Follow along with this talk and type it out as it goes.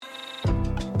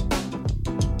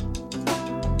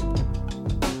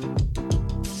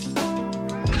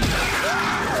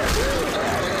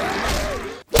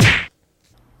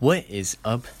What is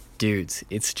up, dudes?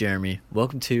 It's Jeremy.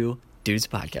 Welcome to Dudes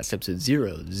Podcast, episode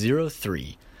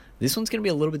 003. This one's going to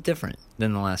be a little bit different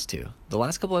than the last two. The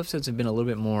last couple episodes have been a little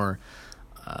bit more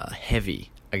heavy,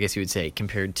 I guess you would say,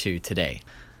 compared to today.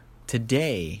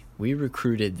 Today, we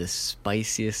recruited the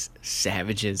spiciest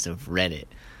savages of Reddit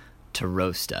to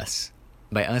roast us.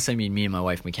 By us, I mean me and my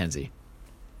wife, Mackenzie.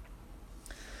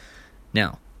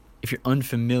 Now, if you're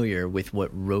unfamiliar with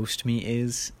what Roast Me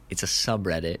is, it's a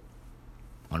subreddit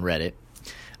on Reddit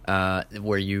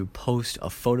where you post a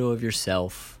photo of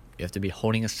yourself. You have to be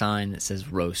holding a sign that says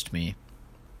Roast Me.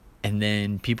 And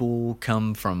then people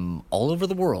come from all over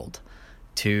the world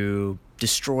to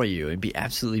destroy you and be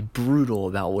absolutely brutal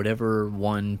about whatever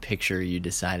one picture you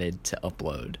decided to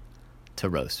upload to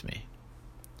Roast Me.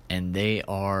 And they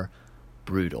are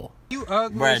brutal. You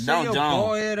ugly, bruh, don't.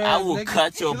 I will nigga.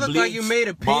 cut your look bleach, like you made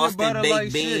a peanut Boston butter baked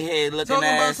like bean shit. head looking Talking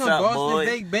ass about some up, Boston boy.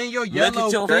 baked bean, your Look yellow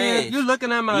at your fan. head. You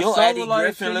looking at my Your soul Eddie like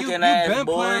Griffin shit. looking You ass, been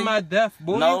boy. playing my death,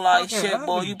 boy. No, you like fucking shit,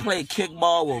 boy. ugly. You play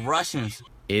kickball with Russians.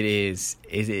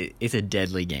 It's a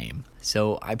deadly game.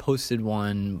 So I posted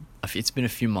one, it's been a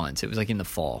few months. It was like in the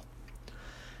fall.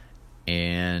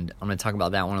 And I'm going to talk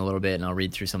about that one a little bit, and I'll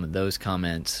read through some of those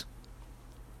comments.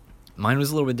 Mine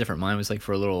was a little bit different. Mine was like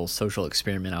for a little social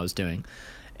experiment I was doing.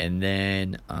 And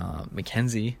then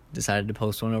Mackenzie decided to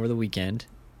post one over the weekend.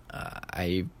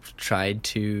 I tried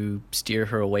to steer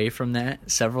her away from that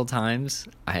several times.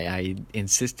 I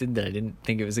insisted that I didn't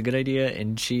think it was a good idea,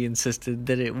 and she insisted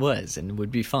that it was and would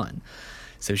be fun.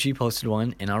 So she posted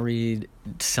one, and I'll read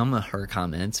some of her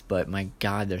comments, but my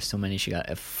God, there's so many. She got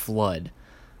a flood.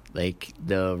 Like,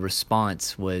 the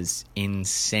response was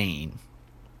insane.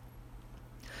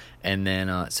 And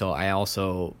then, so I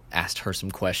also asked her some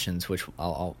questions, which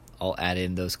I'll add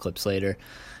in those clips later.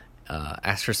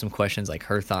 Asked her some questions, like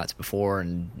her thoughts before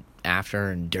and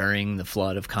after and during the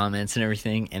flood of comments and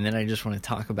everything. And then I just want to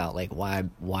talk about, like,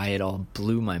 why it all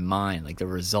blew my mind, like the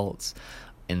results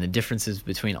and the differences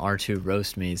between our two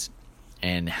Roast Me's.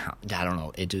 And how, I don't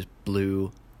know, it just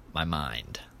blew my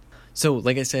mind. So,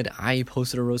 like I said, I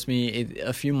posted a Roast Me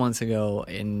a few months ago,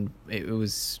 and it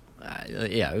was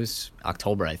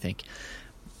October, I think.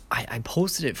 I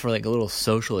posted it for like a little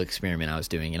social experiment I was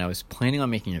doing, and I was planning on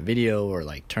making a video or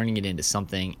like turning it into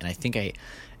something, and I think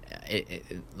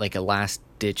like a last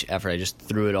ditch effort, I just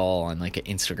threw it all on like an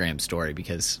Instagram story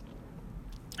because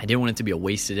I didn't want it to be a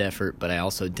wasted effort, but I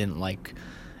also didn't like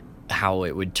how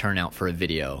it would turn out for a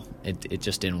video. It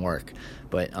just didn't work.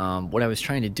 But what I was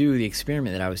trying to do, the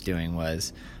experiment that I was doing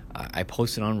was I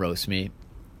posted on Roast Me,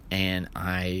 and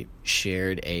I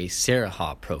shared a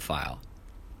Saraha profile.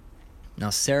 Now,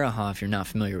 Saraha, if you're not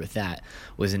familiar with that,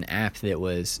 was an app that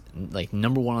was like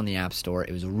number one on the App Store.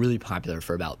 It was really popular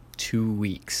for about 2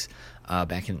 weeks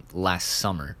back in last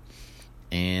summer.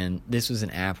 And this was an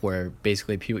app where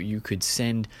basically you could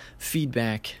send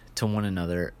feedback to one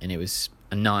another, and it was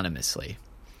anonymously.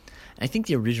 And I think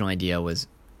the original idea was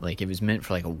like it was meant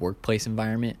for like a workplace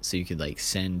environment, so you could like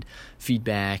send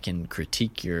feedback and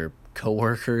critique your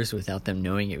coworkers without them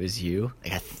knowing it was you.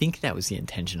 Like, I think that was the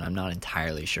intention. I'm not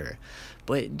entirely sure.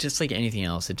 But just like anything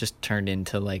else, it just turned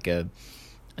into like a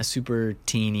super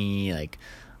teeny, like,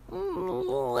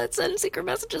 let's send secret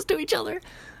messages to each other.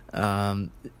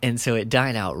 And so it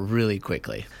died out really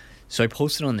quickly. So I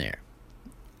posted on there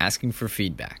asking for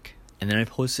feedback. And then I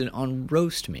posted on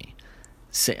Roast Me.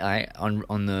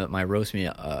 On my Roast Me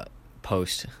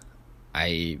post,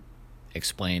 I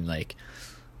explained, like,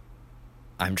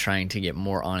 I'm trying to get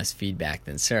more honest feedback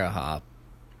than Saraha,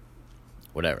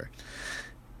 whatever.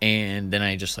 And then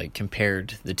I just like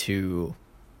compared the two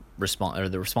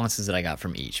the responses that I got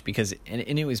from each, because and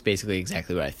it was basically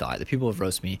exactly what I thought. The people of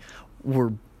Roast Me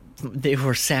were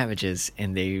savages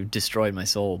and they destroyed my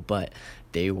soul, but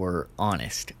they were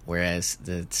honest, whereas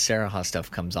the Saraha stuff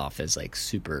comes off as like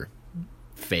super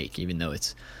fake, even though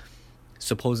it's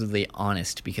supposedly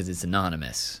honest because it's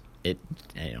anonymous.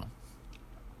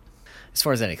 As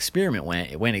far as that experiment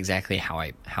went, it went exactly how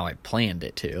I planned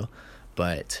it to,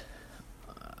 but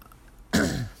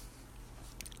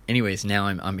anyways, now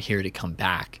I'm here to come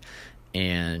back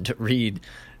and read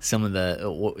some of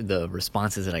the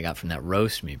responses that I got from that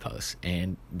Roast Me post,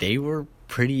 and they were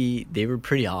pretty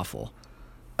awful.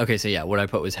 Okay, so yeah, what I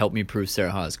put was, help me prove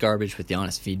Saraha is garbage with the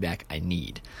honest feedback I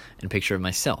need, and a picture of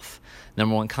myself.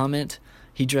 Number one comment,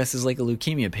 he dresses like a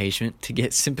leukemia patient to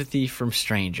get sympathy from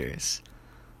strangers.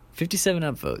 57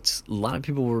 upvotes. A lot of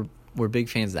people were big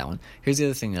fans of that one. Here's the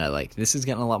other thing that I like. This has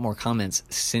gotten a lot more comments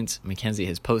since Mackenzie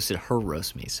has posted her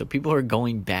Roast Me. So people are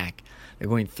going back. They're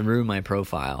going through my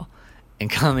profile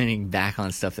and commenting back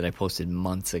on stuff that I posted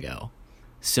months ago.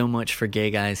 So much for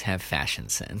gay guys have fashion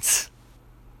sense.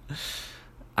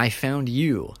 I found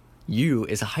you. You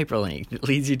is a hyperlink that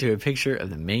leads you to a picture of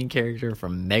the main character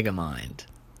from Megamind.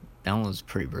 That one was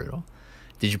pretty brutal.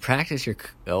 Did you practice your...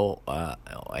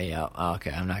 yeah,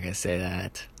 okay, I'm not going to say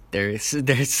that.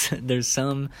 There's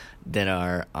some that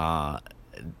are...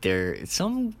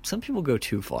 some people go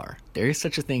too far. There is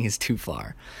such a thing as too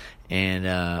far. And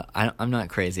I'm not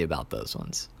crazy about those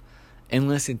ones.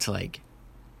 Unless it's like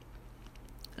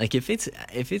if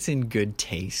it's in good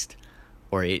taste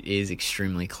or it is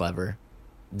extremely clever,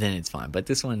 then it's fine. But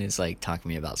this one is like talking to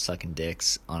me about sucking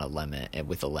dicks on a lemon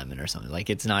with a lemon or something. Like,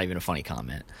 it's not even a funny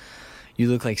comment. You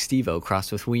look like Steve-O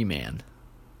crossed with Wee Man.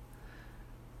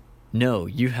 No,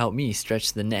 you help me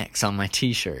stretch the necks on my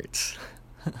t-shirts.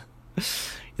 You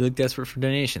look desperate for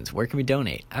donations. Where can we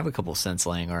donate? I have a couple cents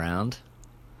laying around.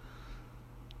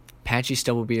 Patchy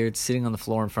Stubblebeard sitting on the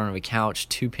floor in front of a couch,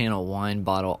 2-panel wine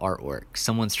bottle artwork.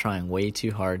 Someone's trying way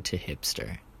too hard to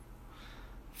hipster.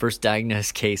 First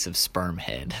diagnosed case of sperm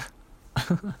head.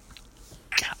 God.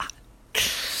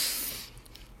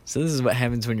 So this is what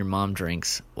happens when your mom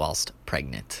drinks whilst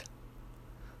pregnant.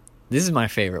 This is my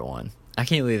favorite one. I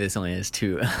can't believe this only has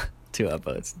two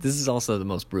upvotes. This is also the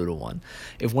most brutal one.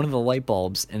 If one of the light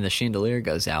bulbs in the chandelier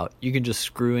goes out, you can just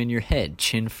screw in your head,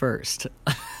 chin first.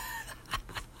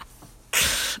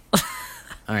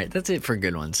 Alright, that's it for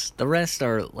good ones. The rest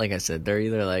are, like I said, they're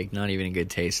either like not even in good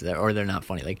taste or they're not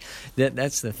funny. Like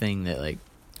that's the thing that, like,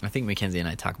 I think Mackenzie and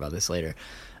I talk about this later.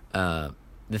 The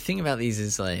thing about these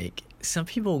is, like, some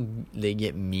people, they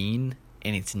get mean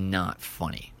and it's not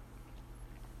funny.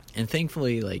 And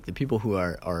thankfully, like, the people who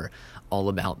are all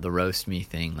about the roast me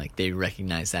thing, like, they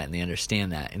recognize that and they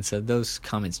understand that. And so those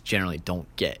comments generally don't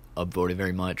get upvoted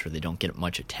very much, or they don't get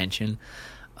much attention.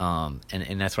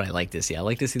 And that's what I like to see. I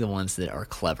like to see the ones that are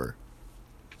clever.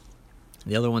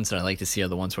 The other ones that I like to see are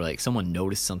the ones where, like, someone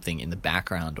noticed something in the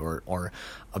background or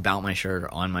about my shirt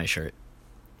or on my shirt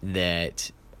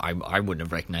that I wouldn't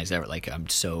have recognized ever. Like, I'm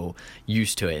so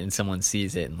used to it, and someone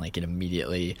sees it and, like, it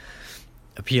immediately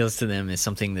appeals to them as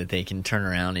something that they can turn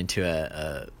around into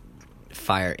a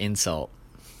fire insult.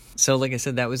 So, like I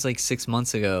said, that was like 6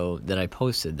 months ago that I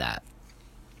posted that,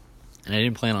 and I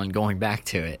didn't plan on going back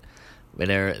to it. But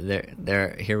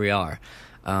here we are.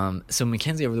 So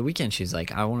Mackenzie over the weekend, she's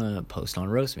like, I want to post on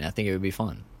Roast Me. I think it would be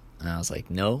fun. And I was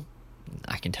like, no,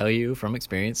 I can tell you from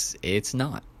experience, it's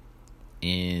not.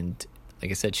 And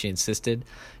like I said, she insisted.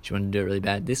 She wanted to do it really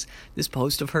bad. This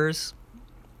post of hers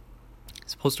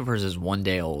is 1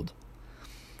 day old.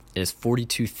 It has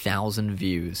 42,000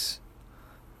 views,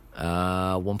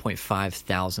 1.5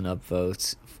 thousand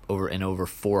upvotes, over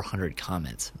 400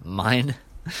 comments. Mine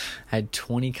had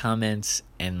 20 comments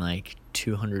and like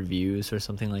 200 views or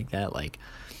something like that. Like,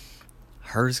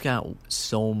 hers got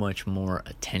so much more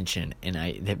attention, and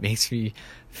that makes me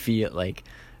feel like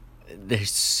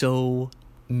there's so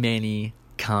many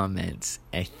comments.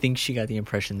 I think she got the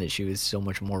impression that she was so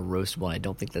much more roastable, and I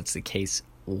don't think that's the case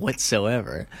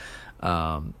whatsoever.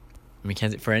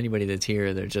 Mackenzie, for anybody that's here,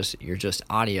 you're just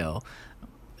audio.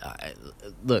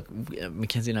 Look,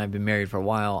 Mackenzie and I have been married for a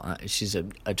while. She's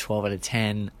a 12 out of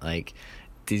 10. Like,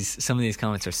 some of these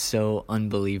comments are so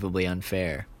unbelievably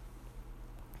unfair.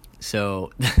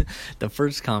 So the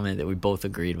first comment that we both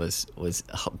agreed was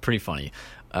pretty funny.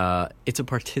 It's a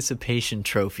participation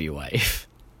trophy wife.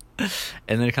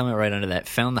 And then a comment right under that,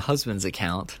 found the husband's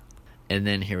account. And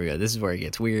then here we go. This is where it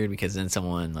gets weird, because then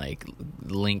someone like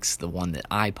links the one that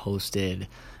I posted,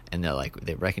 and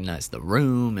they recognize the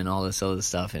room and all this other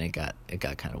stuff, and it got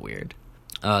kind of weird.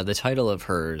 The title of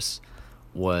hers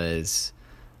was,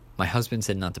 my husband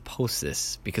said not to post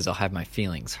this because I'll have my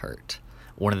feelings hurt.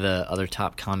 One of the other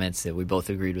top comments that we both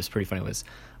agreed was pretty funny was,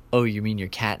 oh, you mean your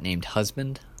cat named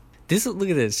Husband? Look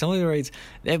at this. Somebody writes,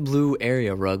 that blue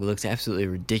area rug looks absolutely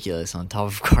ridiculous on top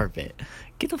of carpet.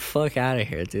 Get the fuck out of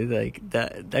here, dude. Like,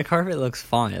 that carpet looks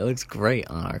fine. It looks great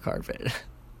on our carpet.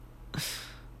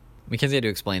 Mackenzie had to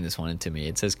explain this one to me.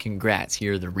 It says, congrats,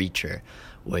 you're the reacher,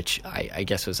 which I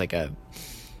guess was like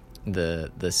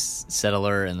the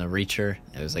settler and the reacher.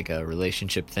 It was like a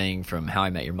relationship thing from How I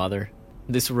Met Your Mother.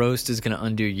 This roast is going to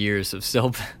undo years of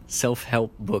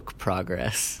self-help book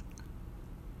progress.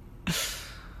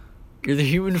 You're the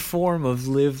human form of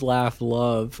live, laugh,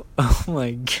 love. Oh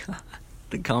my god.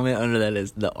 The comment under that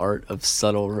is the art of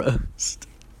subtle roast.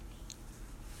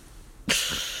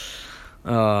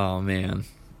 Oh man.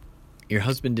 Your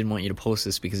husband didn't want you to post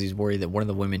this because he's worried that one of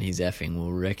the women he's effing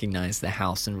will recognize the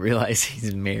house and realize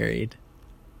he's married.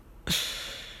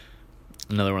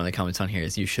 Another one of the comments on here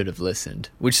is, you should have listened.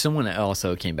 Which someone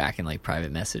also came back in like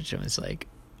private message and was like,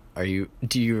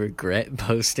 do you regret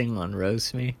posting on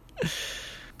Roast Me?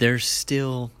 They're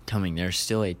still coming. There's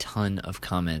still a ton of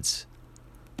comments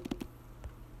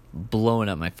blowing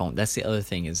up my phone. That's the other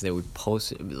thing, is they would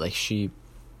post, like, she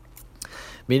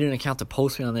made an account to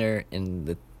post me on there,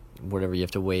 and whatever, you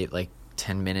have to wait like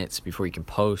 10 minutes before you can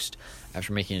post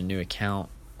after making a new account,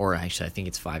 or actually I think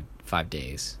it's five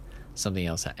days, something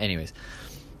else. Anyways,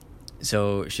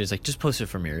 so she was like, just post it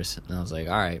from yours, and I was like,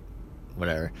 all right,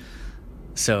 whatever.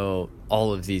 So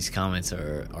all of these comments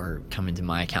are coming to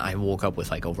my account. I woke up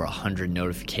with like over 100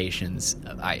 notifications.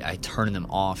 I turned them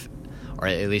off, or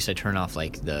at least I turned off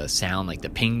like the sound, like the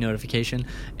ping notification,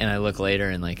 and I look later,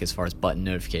 and like as far as button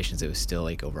notifications, it was still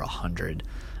like over 100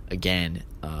 again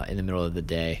in the middle of the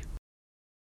day.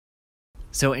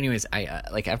 So anyways, I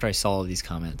like, after I saw all these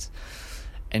comments,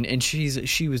 and she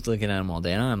was looking at them all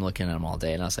day, and I'm looking at them all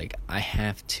day, and I was like,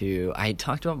 I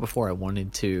talked about before, I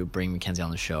wanted to bring Mackenzie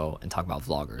on the show and talk about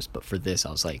vloggers, but for this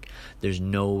I was like, there's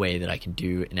no way that I can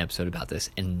do an episode about this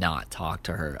and not talk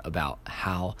to her about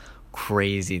how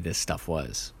crazy this stuff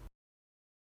was.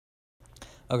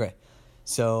 Okay,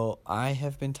 so I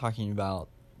have been talking about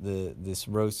this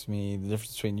roast me, the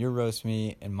difference between your roast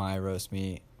me and my roast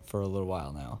me, for a little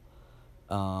while now.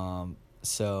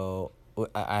 So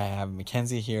I have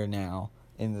Mackenzie here now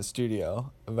in the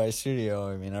studio. By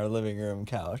studio, I mean our living room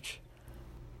couch.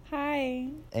 Hi.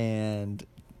 And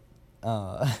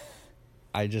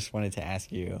I just wanted to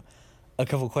ask you a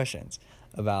couple questions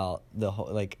about the whole,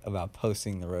 like, about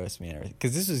posting the roast me and everything,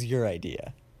 because this was your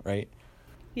idea, right?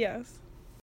 Yes.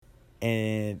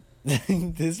 And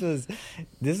this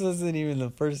wasn't even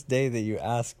the first day that you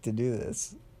asked to do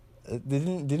this.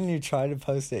 Didn't you try to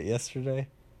post it yesterday?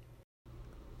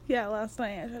 Yeah, last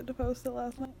night. I tried to post it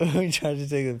last night. We tried to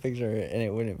take the picture and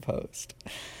it wouldn't post.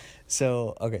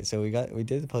 So okay, so we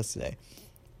did the post today.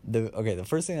 The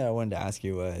first thing that I wanted to ask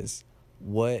you was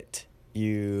what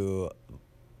you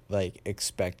like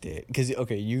expected, because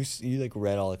okay, you like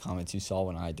read all the comments you saw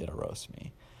when I did a roast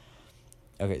me.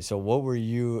 Okay, so what were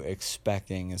you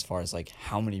expecting as far as like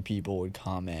how many people would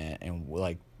comment and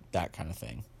like that kind of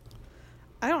thing?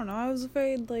 I don't know. I was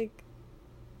afraid like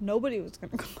nobody was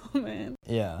gonna comment.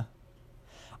 Yeah,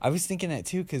 I was thinking that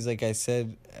too, because like I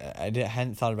said,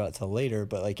 hadn't thought about it till later,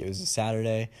 but like it was a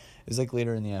Saturday, it was like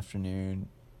later in the afternoon.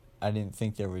 I didn't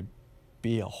think there would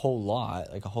be a whole lot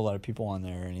of people on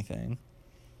there or anything.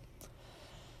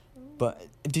 But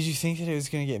did you think that it was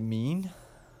gonna get mean?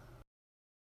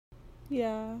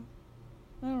 Yeah,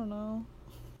 I don't know.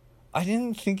 I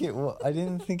didn't think it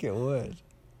would.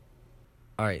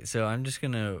 All right, so I'm just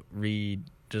gonna read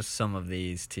just some of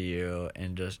these to you,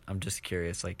 and I'm just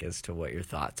curious, like, as to what your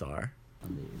thoughts are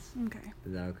on these. Okay.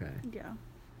 Is that okay? Yeah.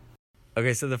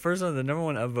 Okay, so the first one, the number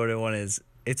one upvoted one, is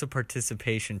it's a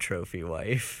participation trophy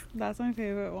wife. That's my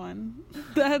favorite one.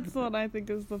 That's what I think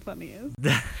is the funniest.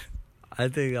 I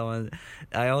think that one.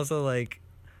 I also like,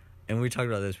 and we talked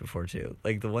about this before too.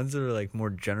 Like the ones that are like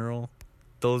more general,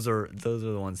 those are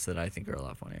the ones that I think are a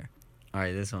lot funnier. All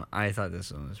right, this one. I thought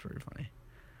this one was pretty funny.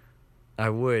 I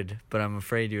would, but I'm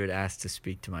afraid you would ask to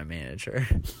speak to my manager.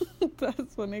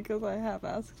 That's funny because I have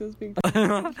asked to speak to my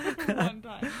manager one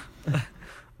time.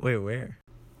 Wait, where?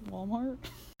 Walmart.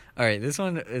 All right, this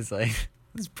one is like,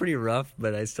 it's pretty rough,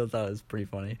 but I still thought it was pretty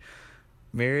funny.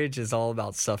 Marriage is all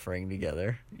about suffering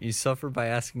together. You suffer by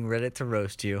asking Reddit to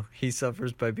roast you. He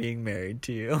suffers by being married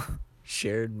to you.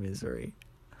 Shared misery.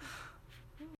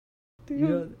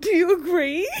 Do you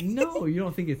agree? No, you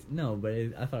don't think it's... No, but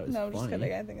I thought it was funny. No, I'm just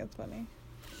kidding. I think it's funny.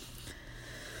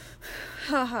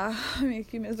 Haha, I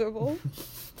make you miserable.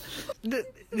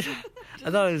 I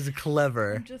thought it was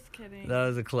clever. I'm just kidding. That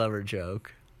was a clever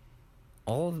joke.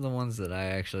 All of the ones that I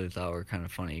actually thought were kind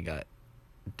of funny got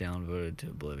downvoted to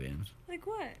oblivion. Like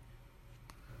what?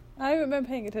 I haven't been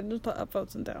paying attention to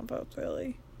upvotes and downvotes,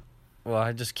 really. Well,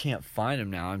 I just can't find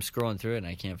them now. I'm scrolling through it and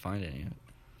I can't find any of it.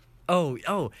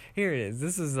 Oh, here it is.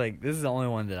 This is the only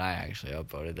one that I actually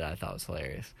upvoted that I thought was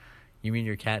hilarious. You mean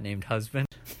your cat named husband?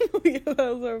 Yeah,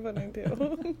 those are funny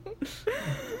too.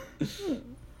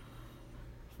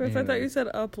 First, I thought you said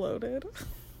uploaded.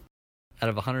 Out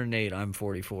of 108, I'm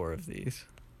 44 of these.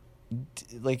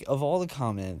 Like, of all the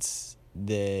comments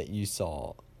that you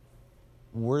saw,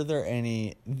 were there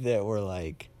any that were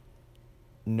like,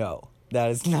 no,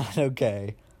 that is not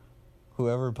okay?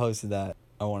 Whoever posted that,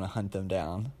 I want to hunt them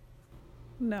down.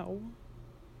 No.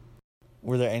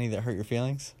 Were there any that hurt your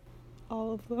feelings?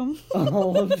 All of them.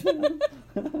 All of them?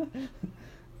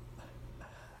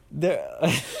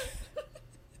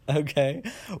 Okay.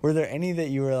 Were there any that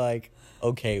you were like,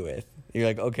 okay with? You're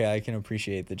like, okay, I can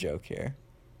appreciate the joke here.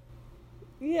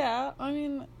 Yeah, I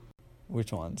mean...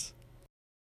 Which ones?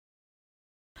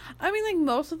 I mean, like,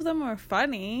 most of them are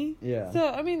funny. Yeah. So,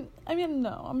 I mean,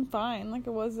 no, I'm fine. Like,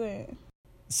 it wasn't...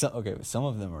 So, okay, some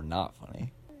of them are not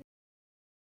funny.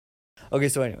 Okay,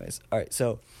 so anyways, all right,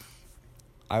 so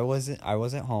I wasn't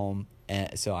home,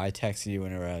 and so I texted you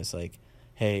whenever I was like,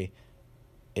 hey,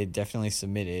 it definitely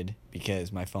submitted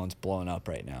because my phone's blowing up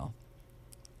right now.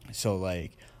 So,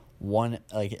 like,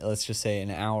 let's just say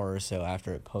an hour or so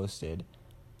after it posted,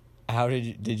 how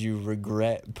did you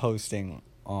regret posting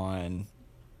on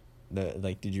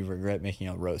did you regret making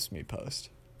a roast me post?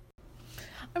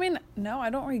 I mean, no, I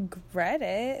don't regret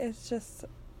it. It's just...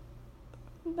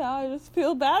 No, I just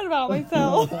feel bad about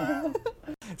myself.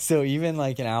 So even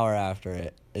like an hour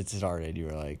after it started, you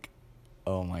were like,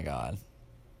 oh my God.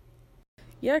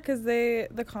 Yeah, because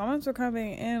the comments were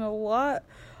coming in a lot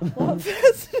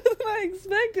faster than I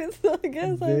expected, so I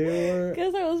guess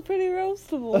I was pretty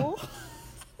roastable.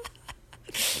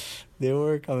 They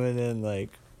were coming in like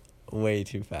way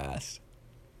too fast.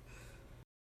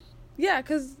 Yeah,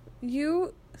 because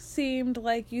you seemed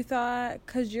like you thought,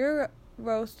 because your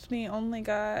roast me only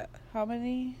got how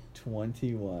many?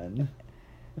 21.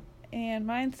 And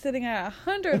mine's sitting at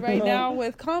 100 right now,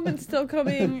 with comments still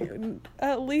coming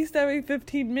at least every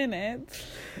 15 minutes.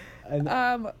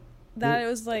 That it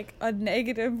was like a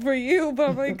negative for you, but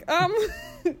I'm like,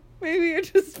 maybe you're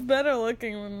just better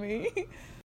looking than me.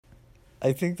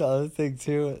 I think the other thing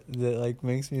too that like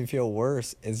makes me feel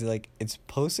worse is like it's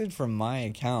posted from my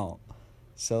account.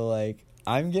 So like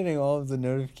I'm getting all of the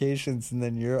notifications and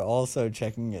then you're also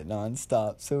checking it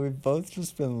nonstop. So we've both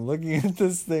just been looking at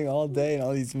this thing all day and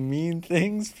all these mean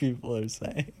things people are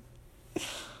saying.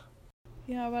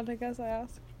 Yeah, but I guess I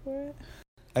asked for it.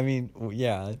 I mean,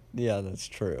 yeah, that's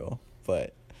true.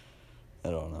 But I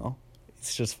don't know.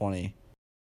 It's just funny.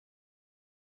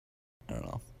 I don't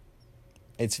know.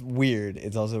 It's weird.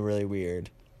 It's also really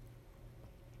weird.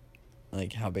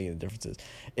 Like how big the difference is.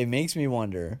 It makes me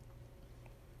wonder.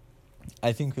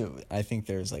 I think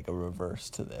there's like a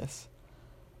reverse to this.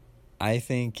 I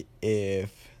think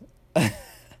if you and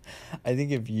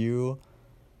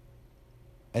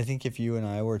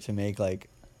I were to make like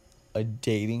a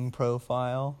dating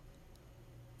profile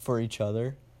for each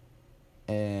other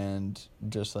and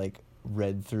just like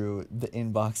read through the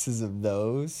inboxes of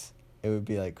those, it would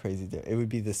be like crazy. It would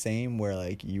be the same where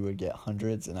like you would get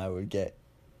hundreds and I would get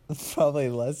probably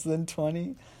less than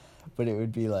 20, but it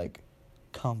would be like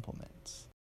compliments.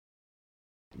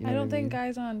 You know I don't what I mean? think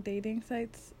guys on dating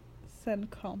sites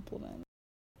send compliments.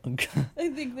 Okay. I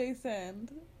think they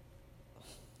send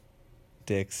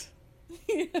Dicks.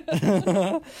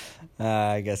 Yeah.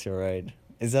 I guess you're right.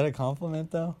 Is that a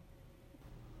compliment though?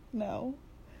 No,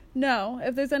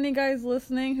 if there's any guys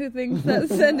listening who thinks that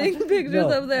sending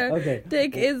pictures of their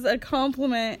dick is a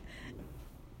compliment,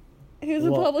 here's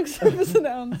a public service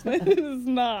announcement. It is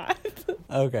not.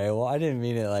 Okay, well, I didn't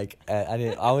mean it like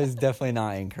I was definitely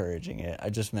not encouraging it. I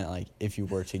just meant like if you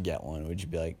were to get one, would you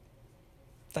be like,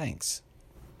 thanks?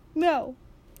 No.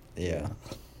 Yeah.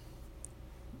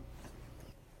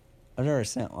 I've never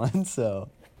sent one, so.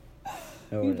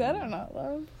 You better not,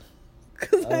 love.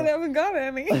 Because I haven't got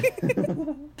any.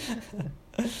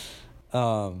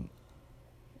 All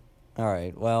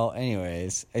right. Well,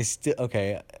 anyways,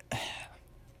 okay.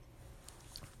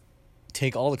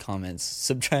 Take all the comments,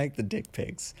 subtract the dick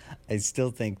pics. I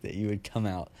still think that you would come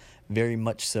out very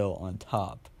much so on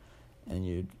top, and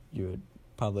you would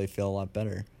probably feel a lot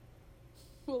better.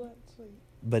 Well, that's sweet.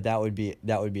 But that would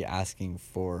be asking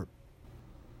for,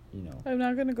 you know. I'm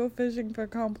not gonna go fishing for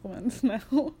compliments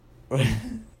now.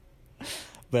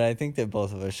 But I think that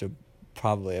both of us should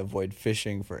probably avoid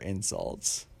fishing for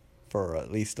insults for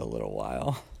at least a little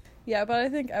while. Yeah, but I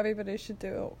think everybody should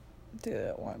do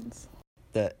it once.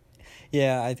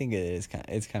 Yeah, I think it's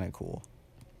kind of cool.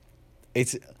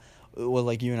 It's well,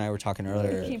 like you and I were talking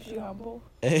earlier. It keeps you humble.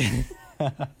 It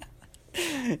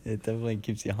definitely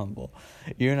keeps you humble.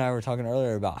 You and I were talking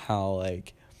earlier about how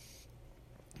like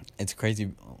it's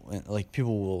crazy, like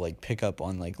people will like pick up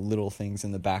on like little things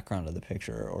in the background of the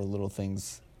picture or little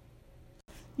things.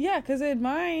 Yeah, because in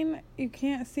mine you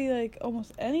can't see like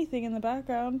almost anything in the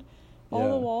background. All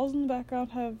the walls in the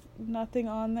background have nothing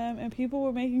on them, and people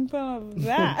were making fun of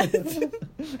that.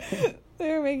 They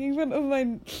were making fun of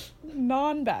my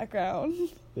non-background.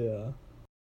 Yeah.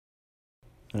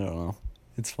 I don't know.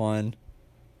 It's fun.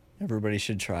 Everybody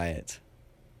should try it.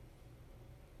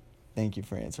 Thank you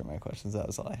for answering my questions. That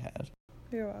was all I had.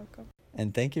 You're welcome.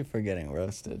 And thank you for getting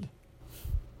roasted.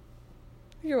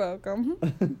 You're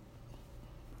welcome.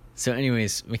 So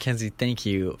anyways, Mackenzie, thank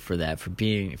you for that, for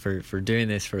doing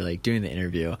this, for like doing the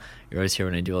interview. You're always here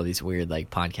when I do all these weird like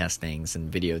podcast things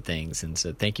and video things, and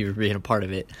so thank you for being a part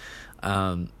of it.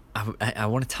 I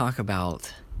want to talk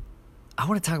about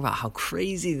how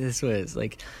crazy this was.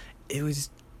 Like, it was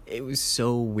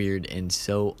so weird and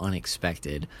so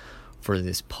unexpected for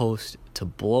this post to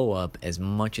blow up as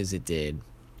much as it did,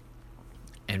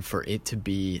 and for it to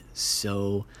be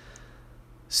so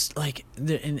like.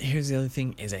 And here's the other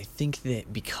thing is, I think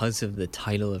that because of the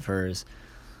title of hers,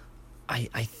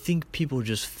 I think people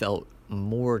just felt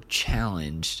more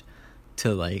challenged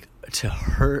to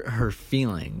hurt her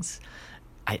feelings.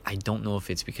 I don't know if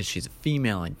it's because she's a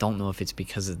female. I don't know if it's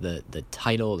because of the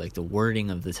title, like the wording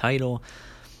of the title.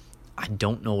 I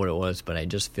don't know what it was, but I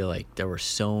just feel like there were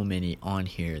so many on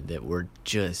here that were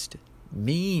just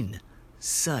mean.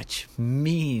 Such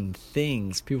mean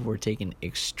things. People were taking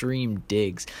extreme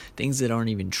digs, things that aren't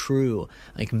even true,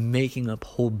 like making up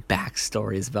whole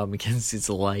backstories about Mackenzie's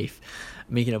life,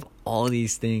 making up all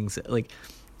these things. Like,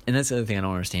 and that's the other thing I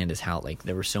don't understand is how, like,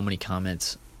 there were so many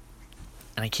comments,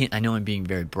 and I know I'm being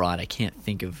very broad, I can't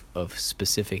think of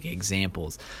specific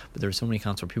examples, but there were so many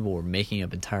comments where people were making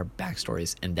up entire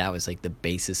backstories, and that was like the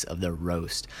basis of their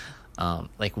roast.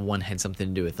 Like, one had something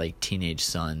to do with like teenage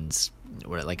sons,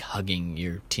 or like hugging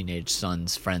your teenage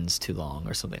son's friends too long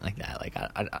or something like that. Like,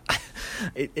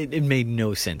 it made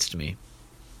no sense to me.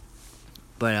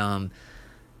 But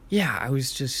yeah,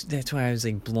 that's why I was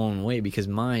like blown away, because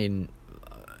mine,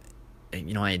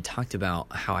 I had talked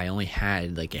about how I only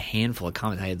had like a handful of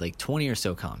comments. I had like 20 or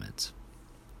so comments.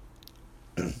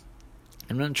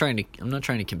 I'm not trying to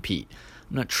compete.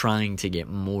 I'm not trying to get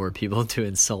more people to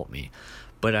insult me.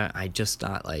 But I just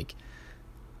thought, like,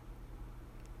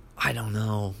 I don't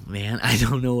know, man. I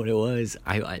don't know what it was.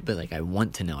 But like, I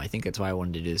want to know. I think that's why I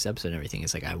wanted to do this episode and everything.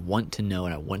 It's like, I want to know,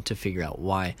 and I want to figure out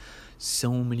why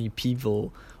so many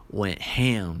people went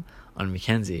ham on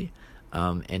Mackenzie,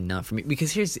 and not for me.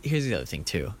 Because here's the other thing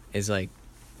too, is like,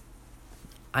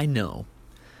 I know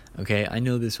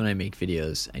this when I make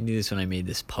videos. I knew this when I made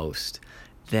this post,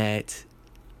 that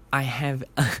I have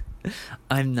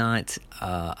I'm not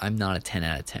a 10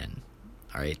 out of 10.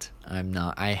 All right, I'm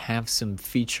not. I have some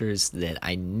features that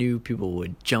I knew people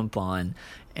would jump on,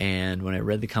 and when I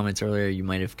read the comments earlier, you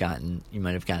might have gotten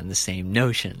the same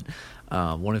notion.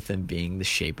 One of them being the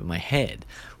shape of my head,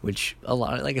 which a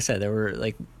lot, like I said, there were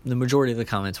like the majority of the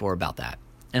comments were about that,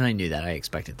 and I knew that, I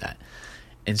expected that.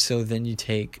 And so then you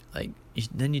take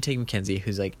Mackenzie,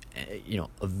 who's like,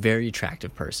 a very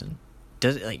attractive person,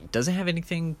 doesn't have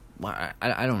anything,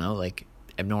 I don't know, like,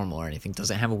 abnormal or anything,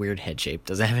 doesn't have a weird head shape,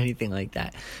 doesn't have anything like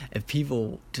that, and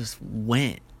people just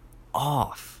went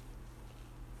off.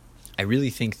 I really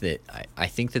think that I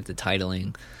think that the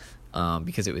titling,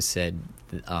 because it was said,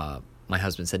 my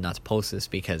husband said not to post this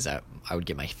because I would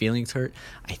get my feelings hurt.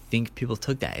 I think people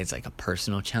took that as like a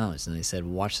personal challenge, and they said,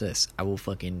 watch this, I will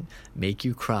fucking make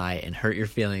you cry and hurt your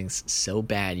feelings so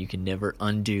bad you can never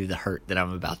undo the hurt that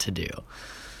I'm about to do.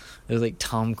 It was like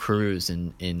Tom Cruise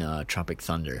in Tropic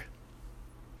Thunder.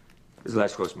 This is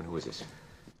Les Grossman. Who is this?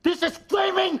 This is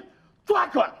Flaming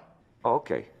Dragon! Oh,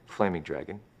 okay. Flaming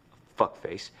Dragon.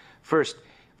 Fuckface. First,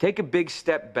 take a big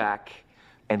step back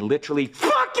and literally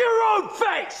fuck your own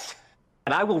face!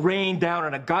 And I will rain down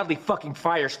an ungodly fucking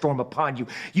firestorm upon you.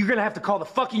 You're gonna have to call the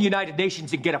fucking United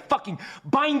Nations and get a fucking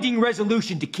binding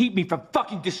resolution to keep me from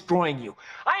fucking destroying you.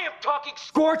 I am talking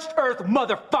scorched earth,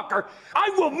 motherfucker!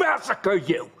 I will massacre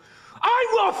you! I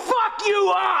will fuck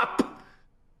you up!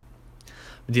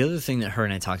 The other thing that her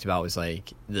and I talked about was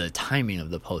like the timing of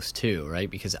the post too, right?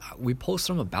 Because we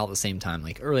posted them about the same time,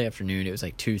 like early afternoon. It was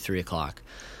like 2-3 o'clock.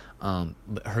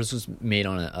 But hers was made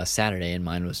on a Saturday, and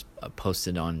mine was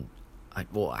posted on,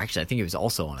 well, actually, I think it was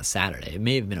also on a Saturday. It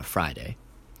may have been a Friday.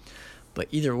 But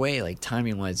either way, like,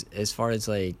 timing wise, as far as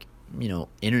like,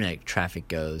 internet traffic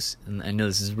goes, and I know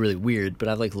this is really weird, but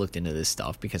I've like looked into this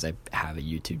stuff because I have a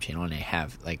YouTube channel, and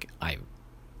I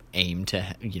aim to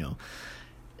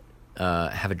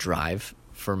have a drive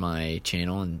for my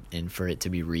channel and for it to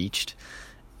be reached,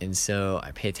 and so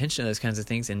I pay attention to those kinds of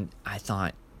things, and I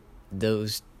thought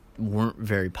those weren't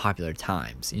very popular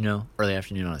times. Early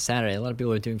afternoon on a Saturday, a lot of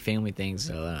people are doing family things,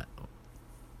 so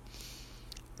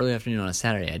early afternoon on a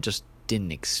Saturday, I just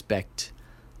didn't expect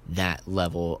that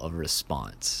level of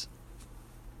response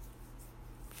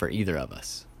for either of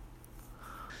us.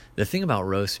 The thing about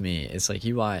roast me is, like, if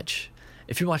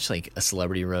you watch like a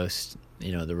celebrity roast,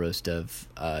 the roast of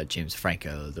James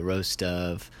Franco, the roast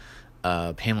of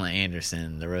Pamela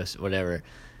Anderson, the roast whatever,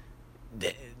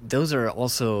 those are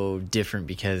also different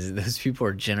because those people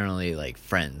are generally like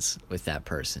friends with that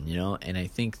person, and I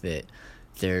think that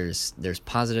there's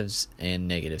positives and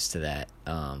negatives to that.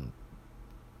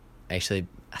 Actually,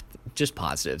 just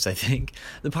positives, I think.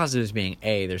 The positives being,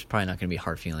 A, there's probably not going to be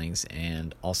hard feelings,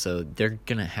 and also they're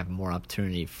going to have more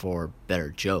opportunity for better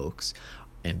jokes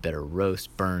and better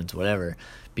roast, burns, whatever,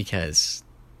 because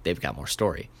they've got more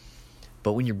story.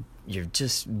 But when you're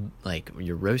just, like,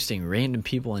 you're roasting random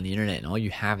people on the internet and all you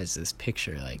have is this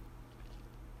picture, like,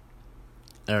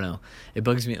 I don't know. It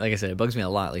bugs me, like I said, it bugs me a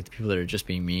lot, like the people that are just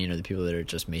being mean or the people that are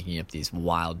just making up these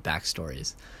wild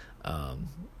backstories.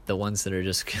 The ones that are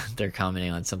just, they're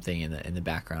commenting on something in the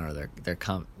background, or they're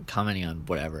commenting on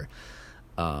whatever.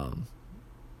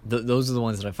 Those are the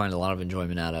ones that I find a lot of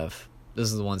enjoyment out of.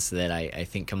 Those are the ones that I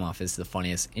think come off as the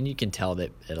funniest, and you can tell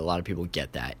that a lot of people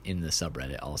get that in the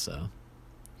subreddit also.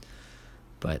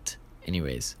 But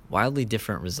anyways, wildly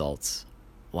different results.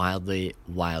 Wildly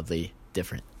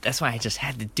different. That's why I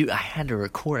had to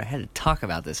record, I had to talk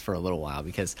about this for a little while,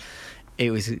 because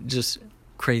it was just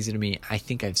crazy to me. I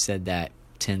think I've said that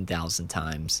 10,000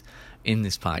 times in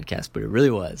this podcast, but it really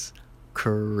was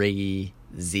crazy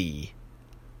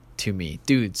to me.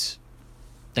 Dudes,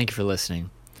 thank you for listening.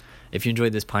 If you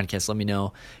enjoyed this podcast, let me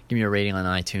know. Give me a rating on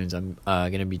iTunes. I'm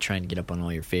going to be trying to get up on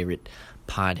all your favorite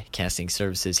podcasting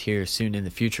services here soon in the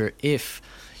future. If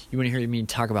you want to hear me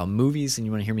talk about movies and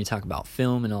you want to hear me talk about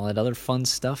film and all that other fun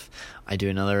stuff, I do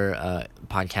another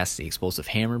podcast, the Explosive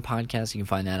Hammer podcast. You can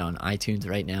find that on iTunes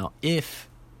right now. If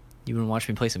you want to watch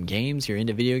me play some games, you're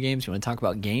into video games, you want to talk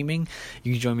about gaming,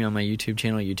 you can join me on my YouTube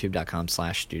channel,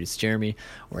 youtube.com/DudesJeremy,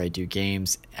 where I do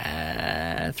games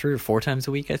 3 or 4 times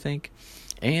a week, I think.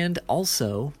 And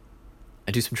also,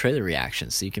 I do some trailer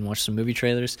reactions, so you can watch some movie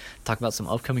trailers, talk about some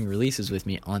upcoming releases with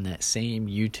me on that same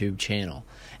YouTube channel.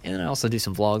 And then I also do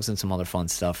some vlogs and some other fun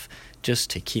stuff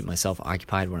just to keep myself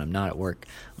occupied when I'm not at work,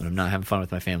 when I'm not having fun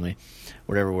with my family,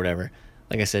 whatever.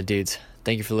 Like I said, dudes,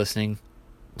 thank you for listening.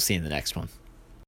 We'll see you in the next one.